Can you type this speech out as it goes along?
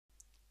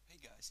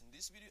guys, in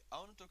this video I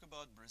want to talk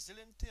about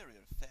Brazilian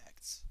Terrier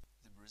facts.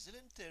 The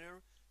Brazilian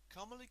Terrier,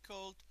 commonly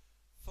called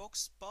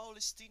Fox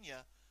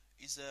Paulistina,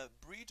 is a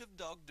breed of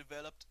dog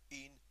developed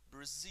in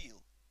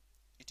Brazil.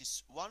 It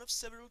is one of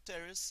several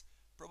terriers,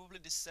 probably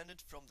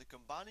descended from the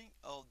combining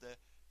of the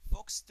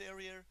Fox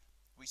Terrier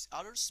with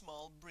other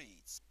small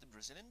breeds. The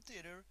Brazilian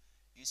Terrier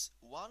is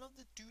one of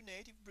the two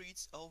native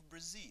breeds of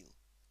Brazil.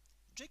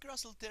 Jack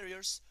Russell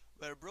Terriers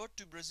were brought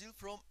to Brazil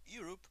from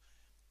Europe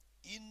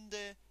in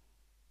the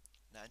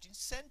 19th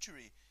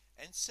century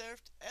and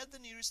served as the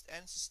nearest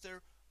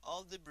ancestor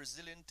of the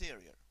Brazilian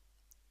Terrier.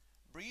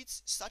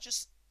 Breeds such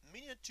as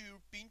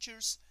miniature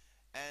pinchers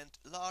and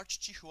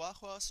large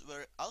Chihuahuas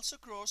were also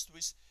crossed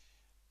with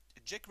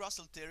Jack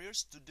Russell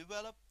Terriers to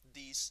develop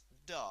this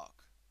dog.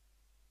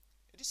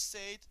 It is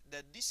said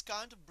that this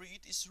kind of breed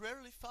is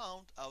rarely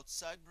found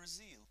outside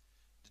Brazil.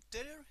 The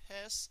Terrier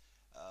has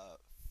a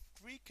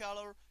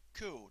three-color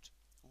coat,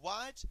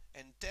 white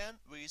and tan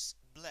with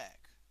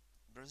black.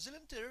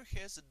 Brazilian Terrier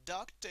has a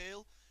dark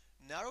tail,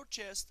 narrow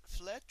chest,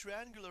 flat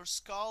triangular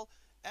skull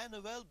and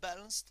a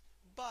well-balanced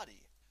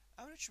body.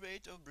 Average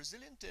weight of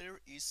Brazilian Terrier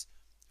is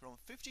from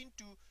 15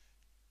 to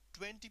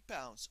 20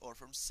 pounds or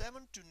from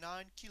 7 to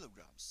 9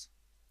 kilograms.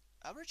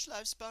 Average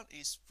lifespan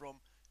is from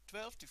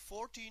 12 to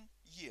 14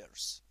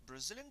 years.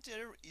 Brazilian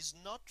Terrier is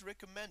not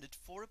recommended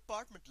for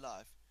apartment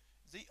life.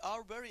 They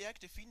are very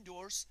active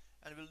indoors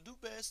and will do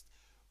best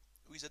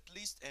with at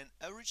least an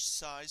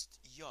average-sized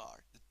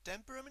yard. The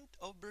temperament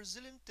of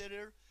Brazilian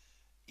Terrier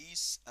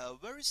is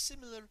very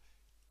similar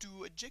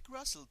to a Jack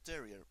Russell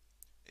Terrier.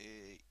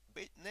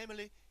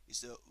 Namely,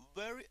 is a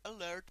very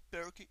alert,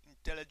 perky,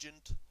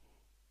 intelligent.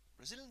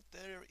 Brazilian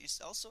Terrier is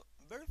also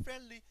very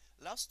friendly,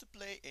 loves to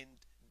play and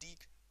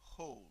dig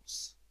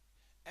holes.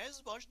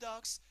 As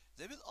watchdogs,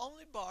 they will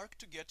only bark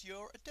to get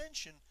your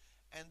attention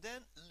and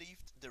then leave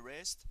the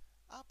rest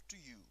up to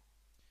you,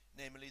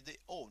 namely the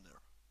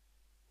owner.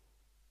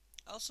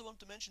 I also want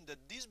to mention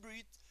that this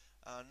breed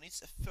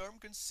needs a firm,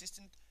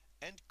 consistent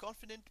and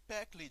confident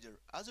pack leader,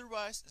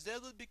 otherwise they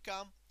will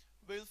become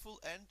willful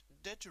and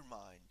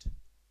determined.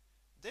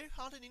 Their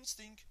hunting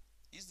instinct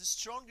is the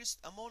strongest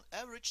among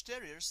average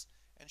terriers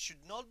and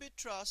should not be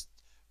trusted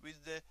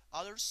with the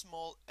other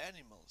small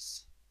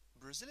animals.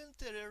 Brazilian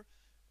Terrier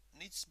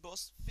needs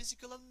both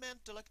physical and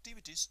mental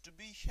activities to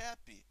be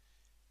happy.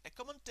 A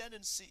common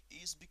tendency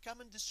is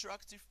becoming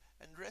destructive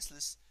and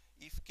restless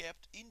if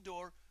kept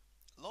indoor.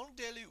 Long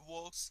daily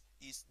walks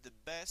is the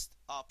best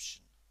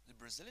option. The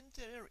Brazilian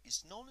Terrier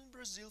is known in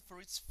Brazil for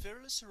its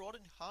fearless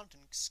rodent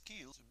hunting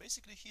skills. So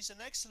basically, he's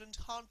an excellent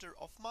hunter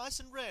of mice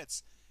and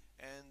rats,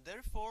 and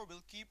therefore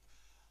will keep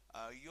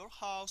your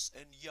house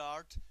and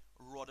yard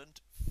rodent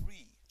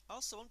free. I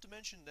also want to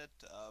mention that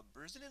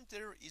Brazilian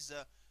Terrier is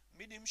a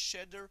medium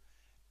shedder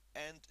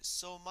and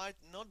so might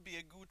not be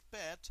a good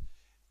pet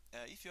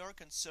if you are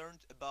concerned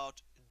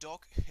about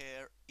dog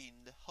hair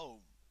in the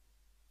home.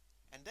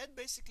 And that's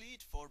basically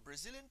it for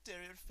Brazilian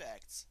Terrier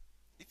facts.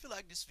 If you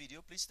like this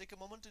video, please take a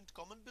moment and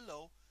comment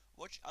below,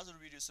 watch other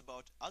videos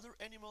about other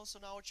animals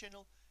on our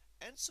channel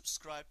and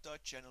subscribe to our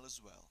channel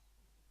as well.